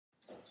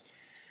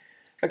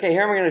Okay,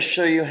 here I'm going to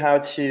show you how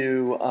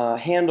to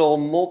handle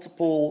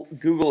multiple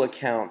Google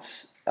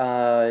accounts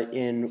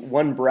in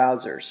one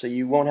browser. So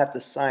you won't have to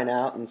sign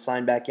out and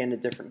sign back into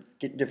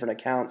get different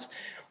accounts,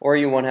 or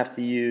you won't have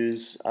to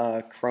use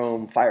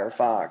Chrome,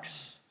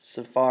 Firefox,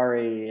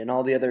 Safari, and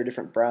all the other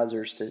different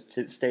browsers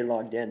to stay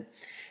logged in.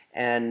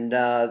 And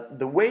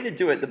the way to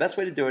do it, the best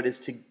way to do it is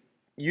to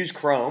use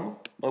Chrome,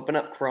 open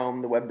up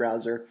Chrome, the web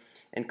browser,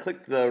 and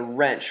click the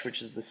wrench,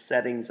 which is the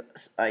settings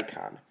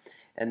icon.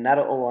 And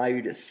that'll allow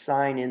you to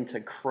sign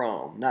into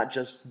Chrome, not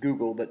just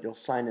Google, but you'll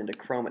sign into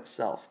Chrome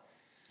itself.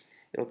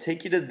 It'll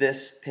take you to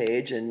this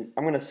page, and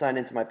I'm going to sign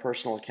into my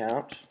personal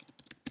account.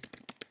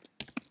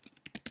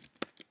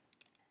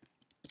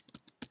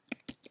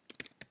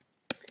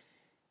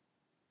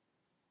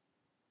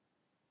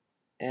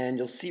 And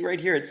you'll see right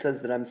here it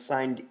says that I'm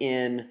signed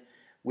in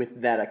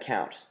with that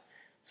account.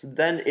 So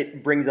then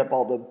it brings up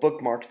all the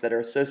bookmarks that are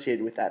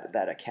associated with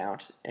that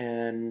account.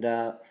 And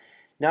now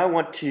I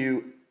want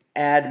to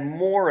add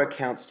more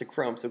accounts to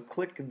Chrome. So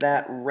click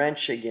that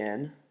wrench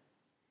again,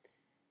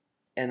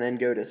 and then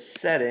go to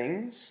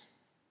Settings.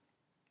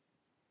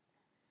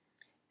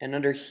 And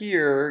under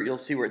here, you'll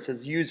see where it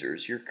says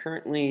Users. You're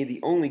currently the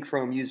only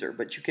Chrome user,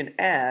 but you can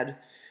add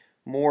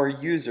more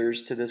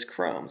users to this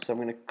Chrome. So I'm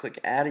going to click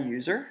Add a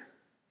User,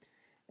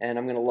 and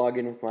I'm going to log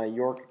in with my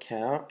York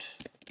account.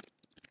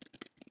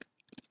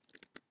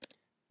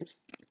 Oops.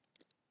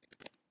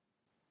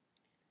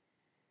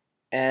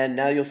 And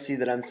now you'll see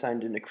that I'm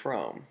signed into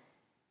Chrome.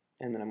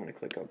 And then I'm going to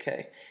click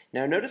OK.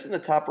 Now notice in the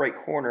top right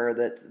corner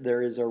that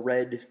there is a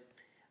red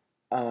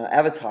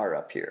avatar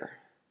up here.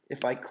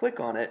 If I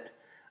click on it,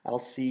 I'll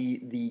see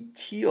the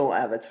teal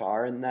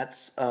avatar, and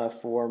that's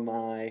for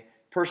my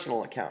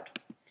personal account.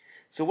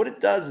 So what it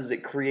does is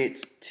it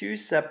creates two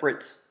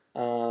separate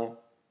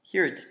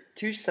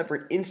two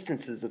separate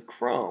instances of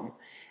Chrome,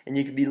 and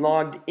you can be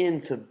logged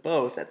into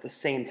both at the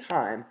same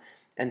time.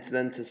 And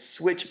then to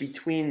switch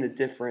between the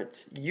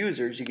different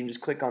users, you can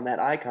just click on that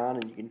icon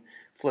and you can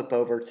flip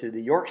over to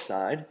the York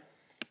side,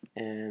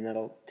 and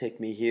that'll take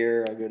me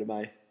here. I'll go to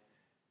my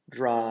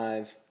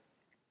Drive,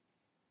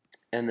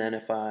 and then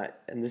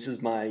and this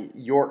is my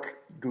York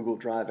Google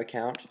Drive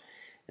account,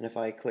 and if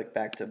I click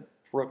back to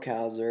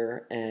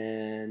Browser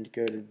and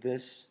go to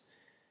this,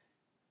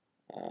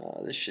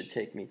 this should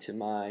take me to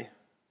my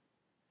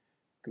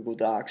Google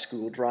Docs,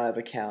 Google Drive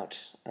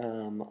account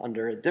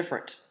under a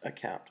different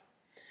account.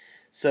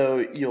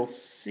 So you'll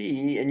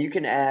see, and you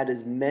can add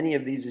as many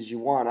of these as you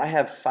want. I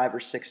have 5 or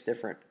 6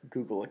 different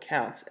Google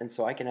accounts, and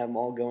so I can have them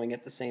all going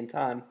at the same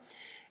time,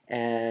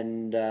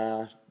 and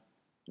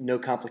no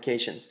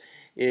complications.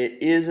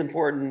 It is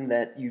important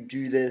that you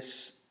do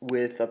this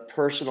with a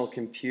personal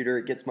computer.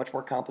 It gets much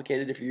more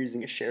complicated if you're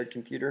using a shared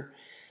computer,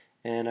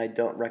 and I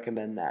don't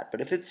recommend that. But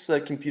if it's a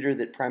computer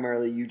that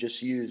primarily you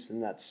just use,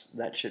 then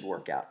that should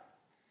work out.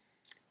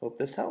 Hope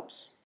this helps.